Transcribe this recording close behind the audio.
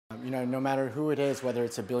No matter who it is, whether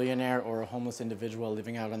it's a billionaire or a homeless individual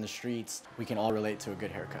living out on the streets, we can all relate to a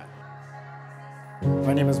good haircut.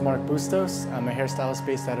 My name is Bustos. I'm a hairstylist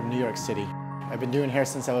based out of New York City. I've been doing hair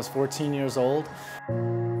since I was 14 years old.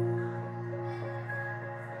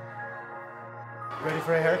 Ready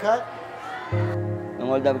for a haircut?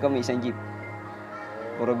 Nung hold up kami, isang jeep.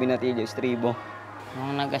 Puro binatilyo, stribo.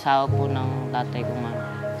 Nung nag-asawa po ng tatay ko nga,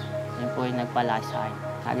 yun po yung nagpalaki sa akin.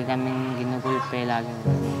 Lagi kaming ginugulpe, lagi.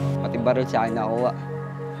 Pati baril sa akin nakuha.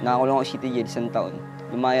 Nakakulong ako city jail isang taon.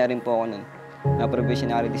 Lumaya rin po ako nun.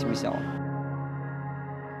 Na-provisionary dismiss ako.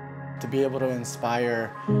 To be able to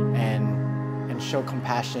inspire and show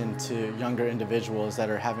compassion to younger individuals that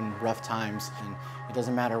are having rough times. And it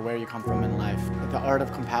doesn't matter where you come from in life. The art of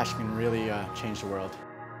compassion can really change the world.